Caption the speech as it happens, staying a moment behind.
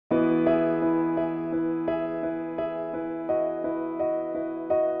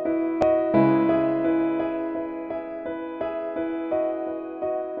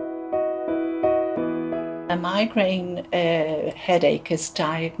A migraine headache is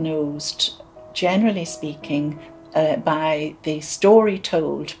diagnosed, generally speaking, by the story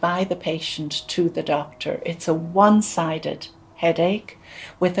told by the patient to the doctor. It's a one-sided headache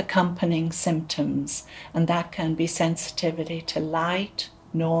with accompanying symptoms, and that can be sensitivity to light,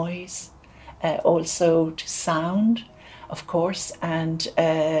 noise, also to sound, of course, and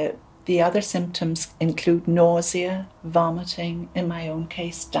the other symptoms include nausea, vomiting, in my own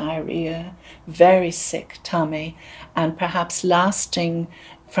case diarrhea, very sick tummy, and perhaps lasting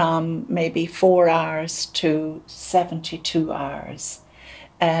from maybe 4 hours to 72 hours.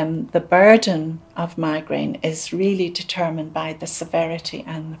 The burden of migraine is really determined by the severity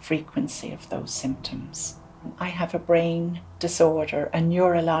and the frequency of those symptoms. I have a brain disorder, a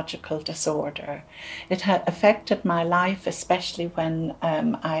neurological disorder. It had affected my life, especially when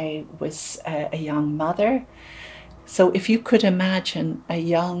I was a young mother. So if you could imagine a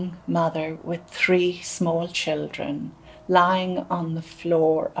young mother with 3 small children lying on the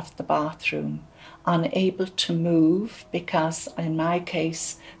floor of the bathroom, unable to move because in my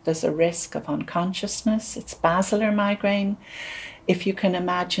case there's a risk of unconsciousness. It's basilar migraine. If you can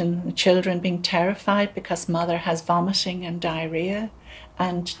imagine the children being terrified because mother has vomiting and diarrhea,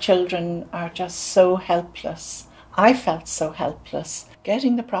 and children are just so helpless. I felt so helpless.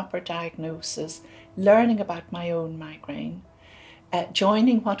 Getting the proper diagnosis, learning about my own migraine,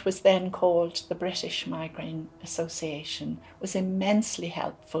 joining what was then called the British Migraine Association was immensely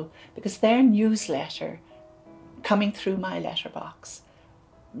helpful, because their newsletter coming through my letterbox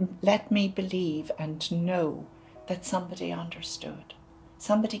let me believe and know that somebody understood,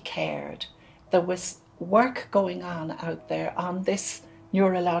 somebody cared. There was work going on out there on this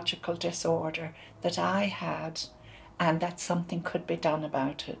neurological disorder that I had, and that something could be done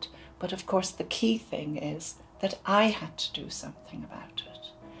about it. But of course the key thing is that I had to do something about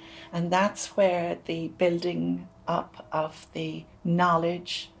it. And that's where the building up of the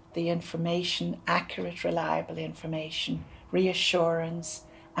knowledge, the information, accurate, reliable information, reassurance,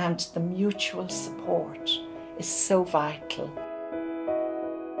 and the mutual support is so vital.